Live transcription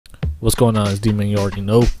What's going on? It's D-Man, you already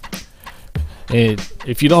know. And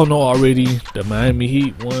if you don't know already, the Miami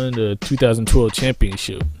Heat won the 2012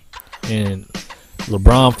 championship. And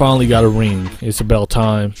LeBron finally got a ring. It's about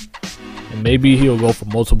time. And maybe he'll go for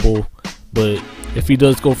multiple. But if he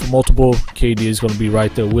does go for multiple, KD is going to be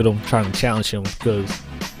right there with him, trying to challenge him. Because,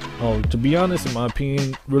 to be honest, in my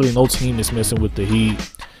opinion, really no team is messing with the Heat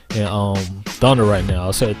and Thunder right now.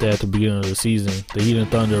 I said that at the beginning of the season. The Heat and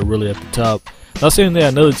Thunder are really at the top. Not saying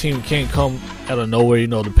that another team can't come out of nowhere. You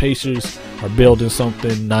know, the Pacers are building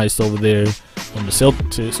something nice over there. The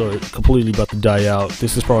Celtics are completely about to die out.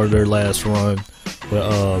 This is probably their last run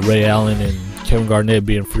with Ray Allen and Kevin Garnett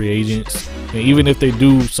being free agents. And even if they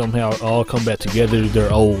do somehow all come back together,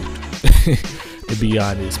 they're old, to be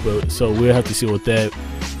honest. But so we'll have to see with that.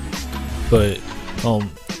 But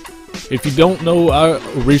if you don't know, I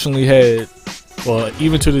originally had, well,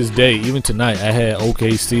 even to this day, even tonight, I had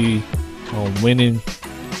OKC winning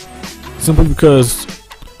simply because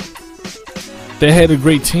they had a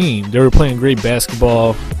great team. They were playing great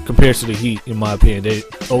basketball compared to the Heat, in my opinion.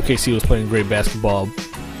 OKC was playing great basketball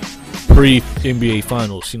pre-NBA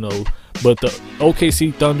Finals, you know. But the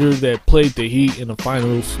OKC Thunder that played the Heat in the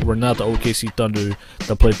finals were not the OKC Thunder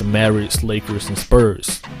that played the Mavericks, Lakers, and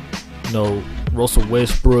Spurs. You know, Russell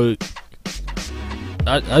Westbrook,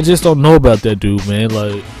 I just don't know about that dude, man.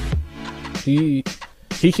 Like,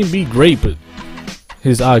 he can be great, but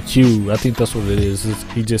his IQ, I think that's what it is.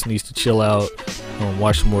 He just needs to chill out,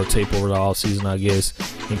 watch some more tape over the offseason, I guess.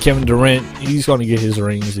 And Kevin Durant, he's going to get his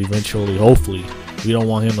rings eventually, hopefully. We don't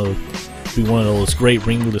want him to be one of those great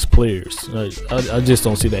ringless players. I just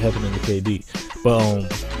don't see that happening to KD.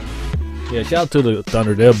 But, yeah, shout out to the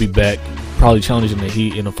Thunder. They'll be back, probably challenging the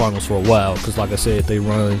Heat in the finals for a while. Because, like I said, they're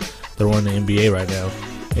running the NBA right now.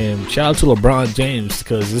 And shout out to LeBron James,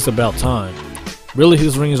 because it's about time. Really,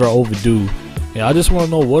 his rings are overdue. And I just want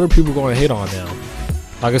to know, what are people going to hate on now?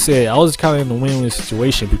 Like I said, I was kind of in a win-win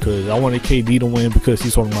situation because I wanted KD to win because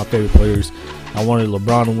he's one of my favorite players. I wanted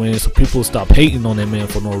LeBron to win, so people stop hating on that man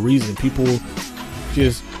for no reason. People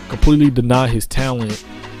just completely deny his talent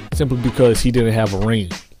simply because he didn't have a ring.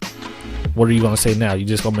 What are you going to say now? You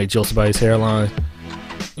just going to make jokes about his hairline?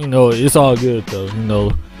 You know, it's all good, though. You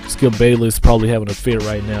know, Skip Bayless probably having a fit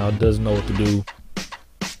right now. Doesn't know what to do.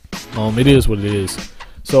 It is what it is.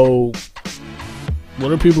 So, what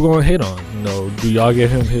are people going to hate on? You know, do y'all give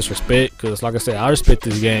him his respect? Because, like I said, I respect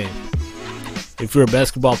this game. If you're a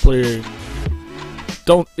basketball player,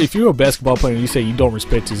 if you're a basketball player and you say you don't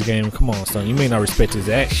respect his game, come on, son. You may not respect his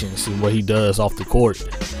actions and what he does off the court,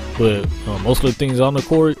 but most of the things on the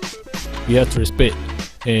court, you have to respect.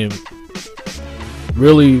 And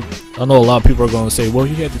really, I know a lot of people are going to say, well,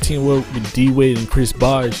 he had to team up with D-Wade and Chris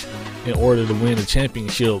Bosh in order to win the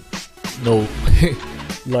championship. No.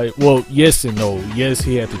 Like, well, yes and no. Yes,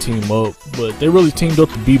 he had to team up, but they really teamed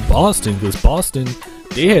up to beat Boston, because Boston,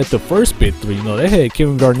 they had the first big three. You know, they had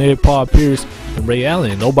Kevin Garnett, Paul Pierce, and Ray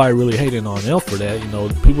Allen. Nobody really hated on them for that. You know,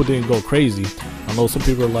 people didn't go crazy. I know some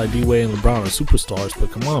people are like D-Wade and LeBron are superstars,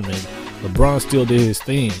 but come on, man. LeBron still did his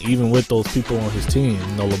thing, even with those people on his team.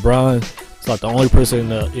 You know, LeBron is like the only person in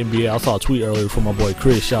the NBA. I saw a tweet earlier from my boy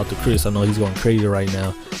Chris. Shout out to Chris. I know he's going crazy right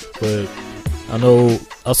now, but I know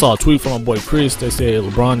I saw a tweet from my boy Chris that said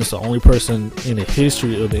LeBron is the only person in the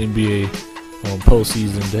history of the NBA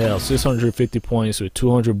postseason to have 650 points with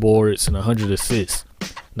 200 boards and 100 assists.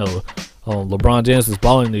 No, LeBron James is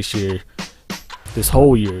balling this year, this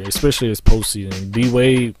whole year, especially this postseason.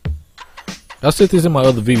 D-Wade, I said this in my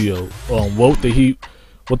other video, what the Heat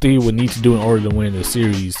would need to do in order to win the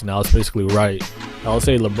series, and I was basically right. I would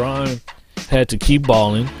say LeBron had to keep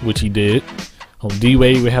balling, which he did.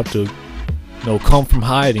 D-Wade would have to, you know, come from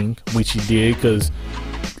hiding, which he did, because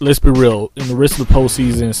let's be real, in the rest of the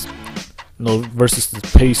postseasons, you know, versus the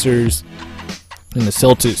Pacers and the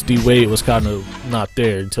Celtics, D-Wade was kind of not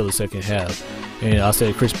there until the second half. And I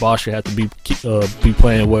said Chris Bosh had to be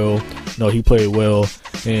playing well. You know, he played well.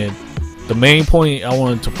 And the main point I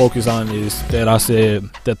wanted to focus on is that I said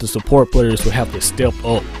that the support players would have to step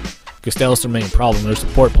up, because that was the main problem. Their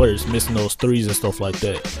support players missing those threes and stuff like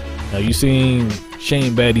that. Now, you seen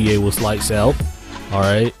Shane Battier was lights out. All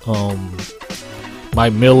right.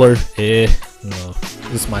 Mike Miller, you know,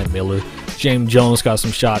 this is Mike Miller. James Jones got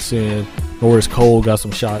some shots in. Norris Cole got some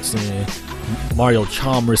shots in. Mario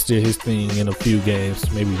Chalmers did his thing in a few games,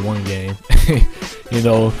 maybe one game. You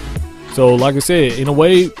know, so like I said, in a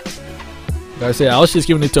way, like I said, I was just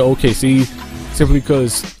giving it to OKC simply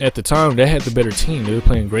because at the time they had the better team. They were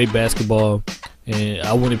playing great basketball, and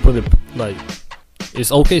I wouldn't put it like, it's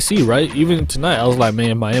OKC, right? Even tonight, I was like,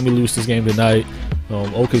 man, Miami lose this game tonight.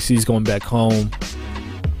 OKC's going back home.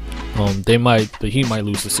 the Heat might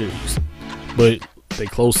lose the series, but they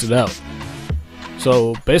closed it out.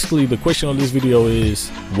 So basically, the question on this video is,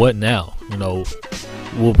 what now? You know,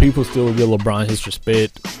 will people still give LeBron his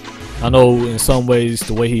respect? I know in some ways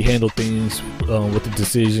the way he handled things with the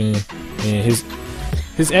decision and his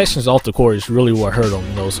actions off the court is really what hurt him.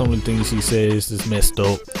 You know, some of the things he says is messed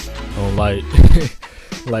up. Like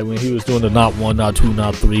like when he was doing the not one, not two,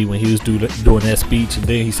 not three, when he was doing that speech, and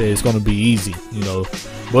then he said it's gonna be easy. You know,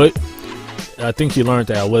 but I think he learned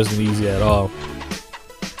that it wasn't easy at all.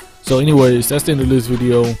 So anyways, that's the end of this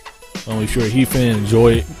video. If you're a Heat fan,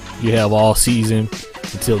 enjoy it. You have all season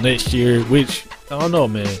until next year, which I don't know,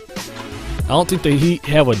 man. I don't think the Heat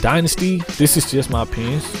have a dynasty. This is just my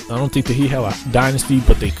opinion. I don't think the Heat have a dynasty,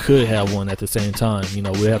 but they could have one at the same time. You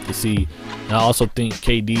know, we'll have to see. And I also think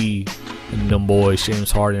KD and them boys,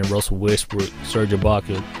 James Harden, Russell Westbrook, Serge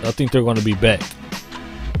Ibaka, I think they're going to be back.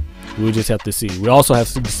 We'll just have to see. We also have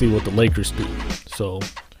to see what the Lakers do. So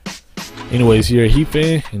anyways, you're a Heat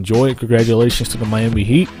fan, enjoy it. Congratulations to the Miami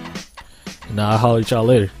Heat. And I'll holler at y'all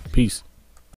later. Peace.